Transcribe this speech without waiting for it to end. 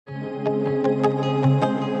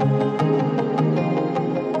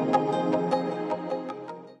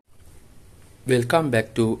Welcome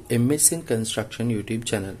back to MS in Construction YouTube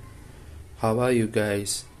channel. How are you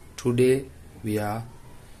guys? Today we are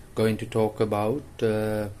going to talk about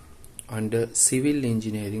under Civil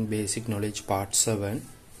Engineering Basic Knowledge Part 7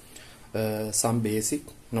 some basic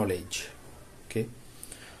knowledge. Okay,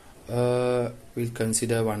 we'll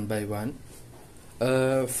consider one by one.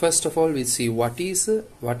 First of all, we'll see what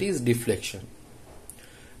is deflection.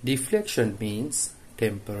 Deflection means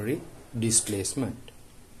temporary displacement.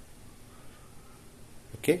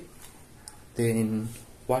 Okay, then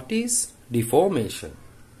what is deformation?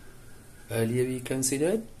 Earlier we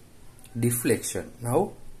considered deflection.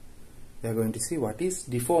 Now we are going to see what is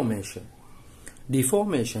deformation.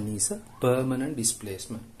 Deformation is a permanent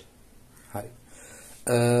displacement. Hi.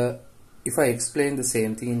 If I explain the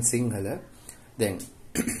same thing in Sinhala, then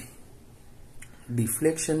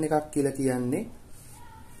deflection එකක් කියලා කියන්නේ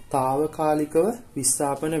తాවකාලිකව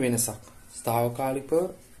විස්ථාපන වෙනසක්. తాවකාලික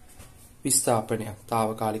විස්ථාපනයක්.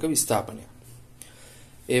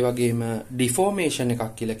 ඒ වගේම deformation එකක්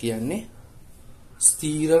කියලා කියන්නේ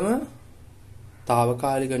ස්ථීරව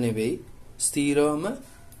తాවකාලික නෙවෙයි ස්ථීරවම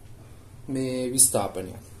මේ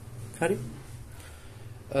විස්ථාපනයක්. හරි.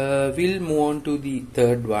 We'll move on to the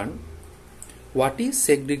third one. What is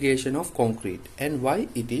segregation of concrete and why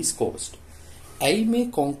it is caused? ඇයි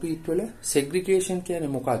මේ concrete වල segregation කියන්නේ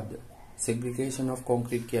මොකද්ද? Segregation of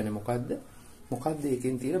concrete කියන්නේ මොකද්ද? මොකද්ද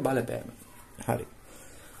එකෙන් තියෙන බලපෑම? හරි.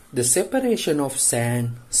 The separation of sand,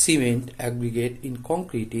 cement, aggregate in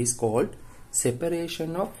concrete is called separation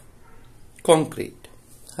of concrete.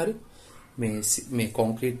 හරි. මේ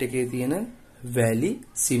concrete එකේ තියෙන වැලි,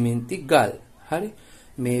 සිමෙන්ති, ගල්. හරි.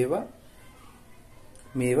 මේවා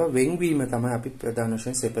වෙන්වීම තමයි අපි ප්‍රධාන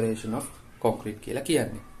වශයෙන් separation of concrete කියලා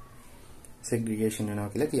කියන්නේ. Segregation වෙනවා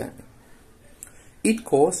කියලා කියන්නේ. It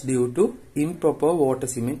caused due to improper water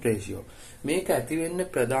cement ratio. මේක ඇති වෙන්න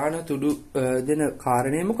ප්‍රධාන තුඩු දෙන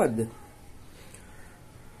කාරණේ මොකද්ද?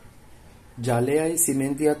 ජලයයි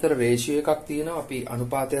සිමෙන්ති අතර රේෂියෝ එකක් තියෙනවා. අපි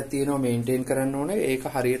අනුපාතයක් තියෙනවා මේන්ටේන් කරන්න ඕනේ. ඒක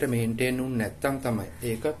හරියට මේන්ටේන් වුනේ නැත්නම් තමයි.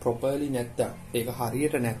 ඒක properly නැත්නම්, ඒක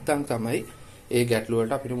හරියට නැත්නම් තමයි ඒ ගැටලුව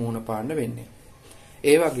වලට අපිට මුහුණ පාන්න වෙන්නේ.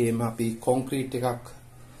 ඒ වගේම අපි කොන්ක්‍රීට් එකක්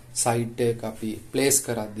සයිට් එක අපි ප්ලේස්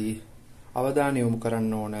කරද්දී අවධානය යොමු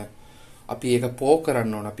කරන්න ඕන. අපි ඒක පෝ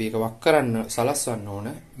කරන්න ඕන. අපි ඒක වක් කරන්න සලස්වන්න ඕන.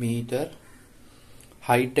 මීටර්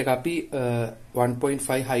height එක අපි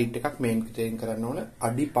 1.5 height එකක් මේන්ටේන් කරන්න ඕන.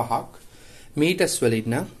 අඩි 5ක් meters වලින්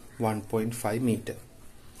නම් 1.5 meter.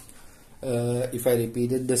 If I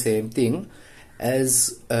repeated the same thing as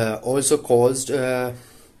also caused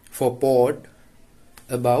for poured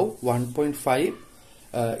above 1.5,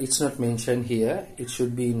 it's not mentioned here. It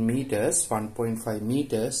should be in meters, 1.5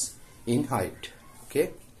 meters in height. Okay.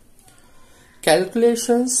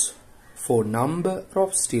 Calculations for number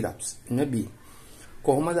of stirrups in a beam.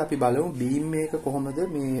 කොහොමද අපි බලමු beam එක කොහොමද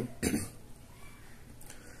මේ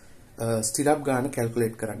stirrup ගාන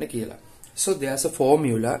calculate කරන්න කියලා. So there's a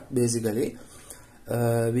formula basically.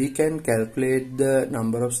 We can calculate the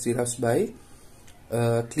number of stirrups by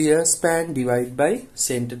clear span divided by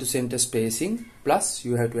center to center spacing plus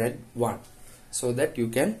you have to add 1 so that you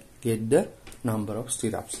can get the number of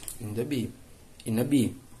stirrups in the beam, in a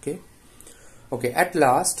beam. Okay, at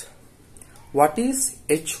last, what is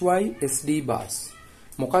HYSD bars?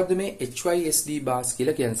 මොකද්ද මේ HYSD bars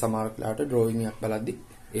කියලා කියන්නේ? සමහර වෙලාවට drawing එකක් බලද්දි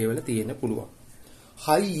ඒ වල තියෙන්න පුළුවන්.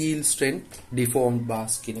 High yield strength deformed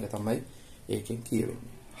bars කියන එක තමයි ඒකෙන්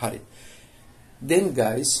කියවෙන්නේ. හරි. Then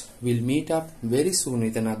guys, we'll meet up very soon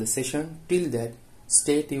with another session. Till that,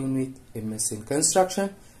 stay tuned with MS in Construction,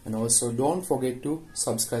 and also don't forget to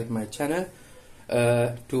subscribe my channel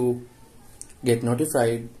to get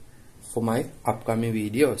notified for my upcoming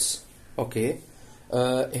videos. Okay.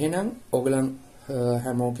 එහෙනම් ඔයගලන්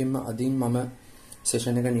හැමෝගෙම අදින් මම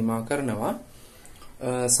session එක නිමා කරනවා.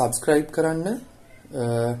 subscribe කරන්න.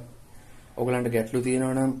 ඔයගලන්ට ගැටලු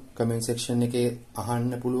තියෙනවා නම් comment section එකේ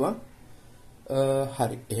අහන්න පුළුවන්.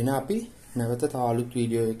 හරි. එහෙනම් අපි නැවත තව අලුත්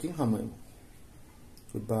වීඩියෝ එකකින් හමු වෙමු.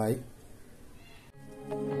 Goodbye.